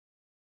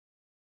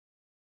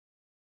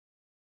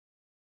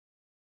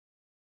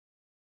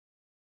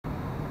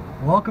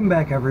Welcome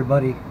back,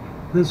 everybody.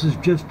 This is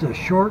just a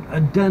short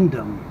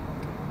addendum.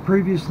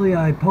 Previously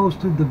I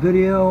posted the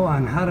video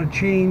on how to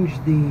change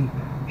the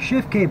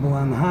shift cable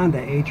on the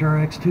Honda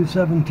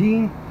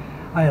HRX217.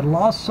 I had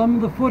lost some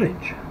of the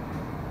footage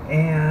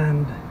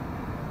and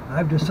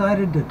I've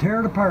decided to tear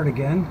it apart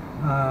again.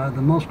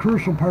 The most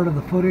crucial part of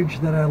the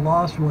footage that I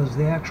lost was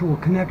the actual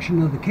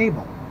connection of the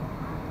cable.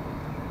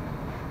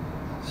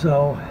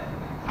 So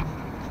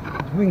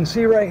as we can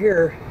see right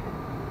here,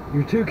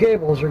 your two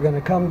cables are going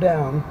to come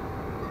down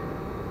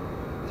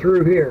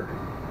through here.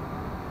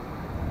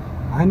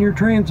 On your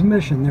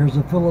transmission there's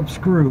a Phillips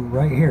screw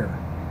right here.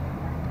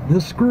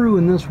 This screw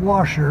and this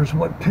washer is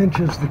what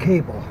pinches the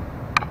cable.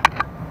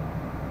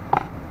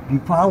 If you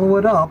follow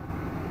it up,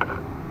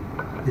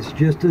 it's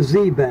just a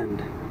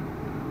Z-bend.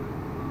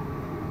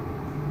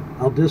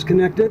 I'll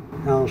disconnect it,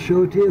 I'll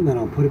show it to you, and then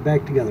I'll put it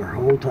back together.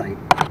 Hold tight.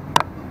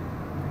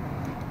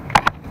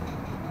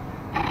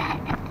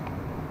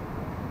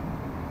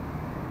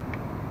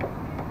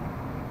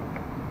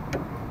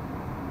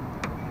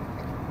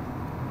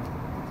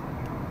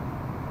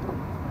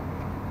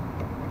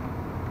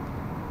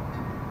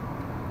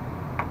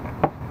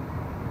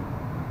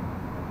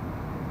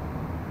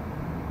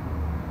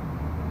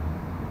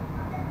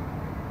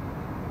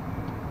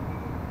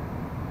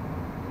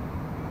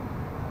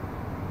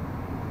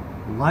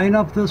 Line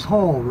up this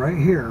hole right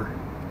here.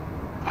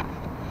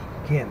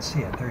 Can't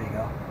see it, there you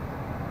go.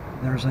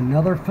 There's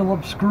another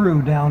Phillips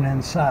screw down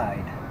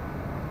inside.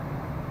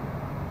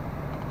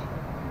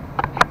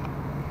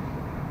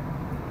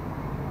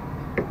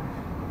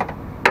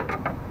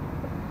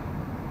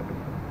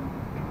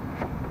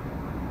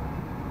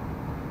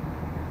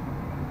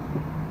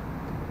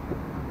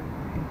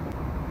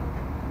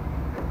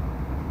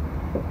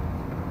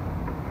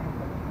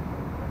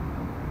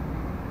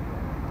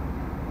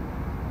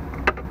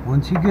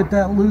 Once you get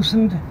that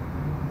loosened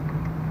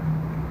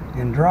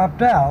and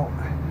dropped out,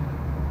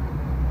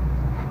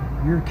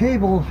 your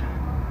cable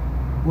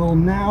will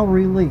now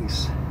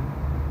release.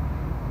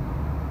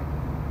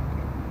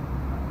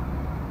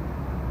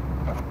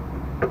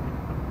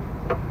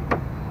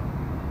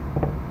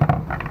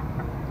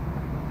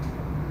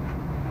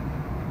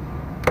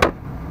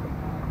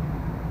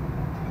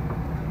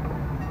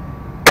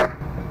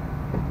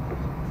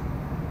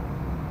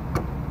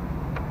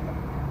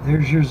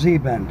 There's your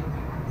Z-bend.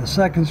 The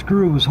second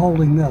screw was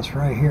holding this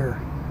right here.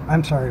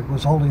 I'm sorry,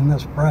 was holding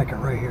this bracket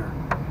right here.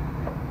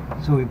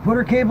 So we put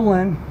our cable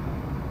in.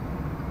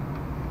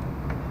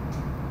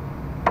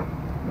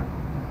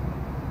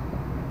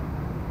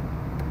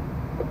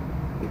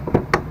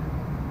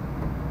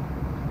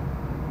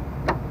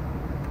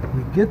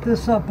 We get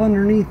this up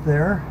underneath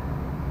there.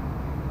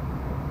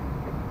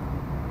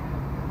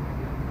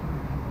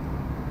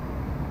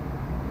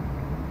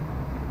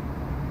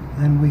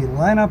 Then we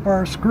line up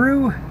our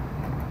screw.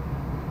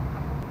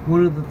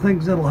 One of the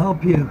things that'll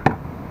help you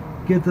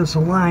get this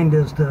aligned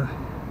is to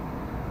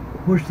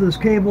push this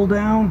cable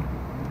down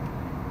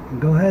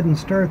and go ahead and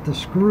start the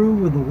screw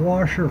with the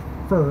washer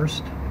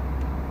first.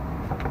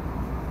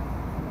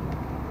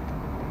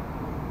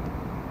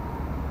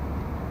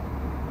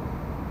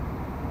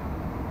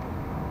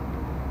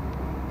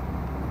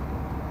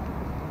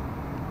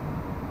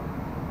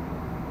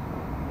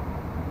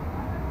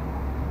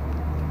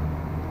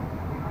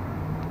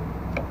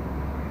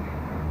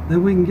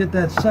 Then we can get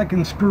that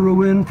second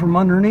screw in from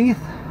underneath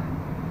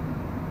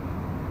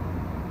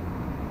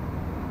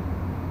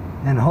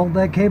and hold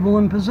that cable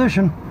in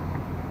position.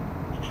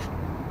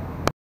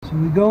 So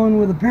we go in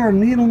with a pair of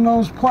needle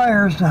nose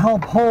pliers to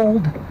help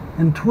hold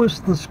and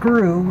twist the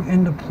screw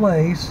into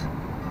place.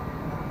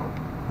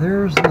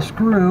 There's the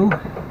screw.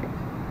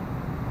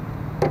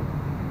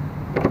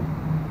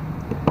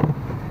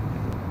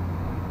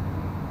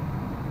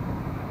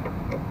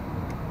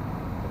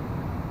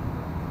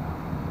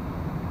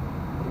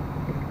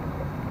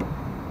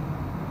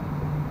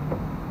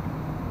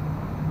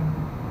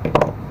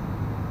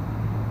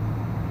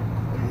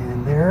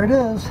 There it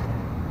is.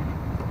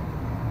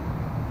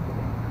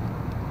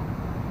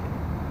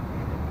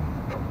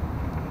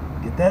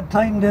 Get that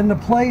tightened into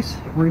place.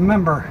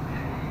 Remember,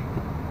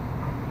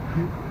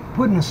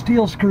 putting a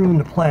steel screw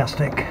into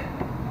plastic.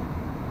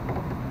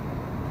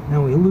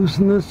 Now we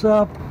loosen this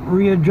up,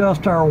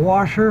 readjust our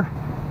washer,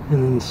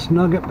 and then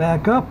snug it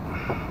back up.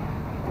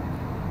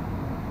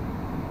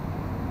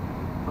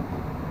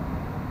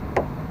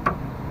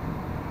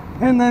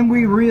 And then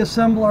we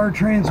reassemble our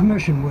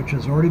transmission, which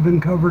has already been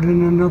covered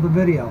in another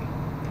video.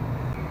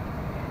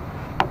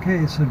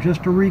 Okay, so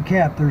just to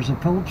recap, there's a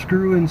Phillips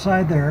screw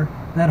inside there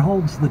that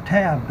holds the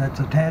tab that's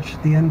attached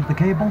to the end of the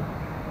cable,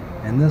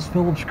 and this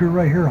Phillips screw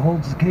right here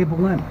holds the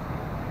cable in.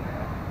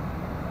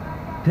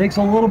 Takes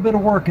a little bit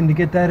of working to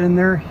get that in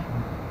there.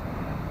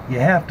 You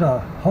have to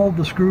hold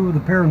the screw with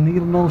a pair of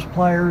needle nose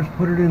pliers,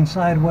 put it in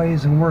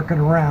sideways and work it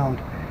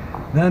around.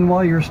 Then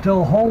while you're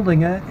still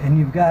holding it and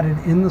you've got it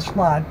in the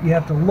slot, you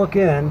have to look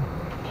in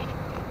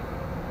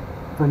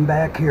from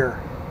back here.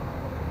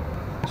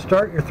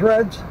 Start your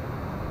threads.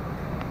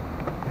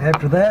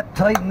 After that,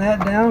 tighten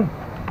that down.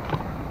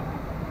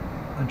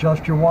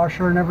 adjust your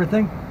washer and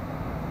everything.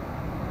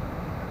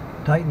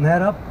 Tighten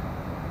that up.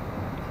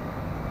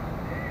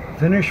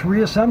 Finish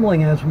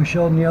reassembling as we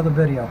showed in the other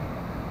video.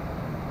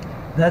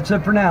 That's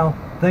it for now.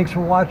 Thanks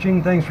for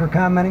watching. Thanks for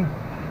commenting.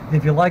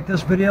 If you like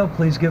this video,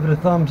 please give it a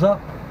thumbs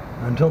up.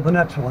 Until the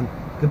next one,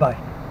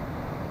 goodbye.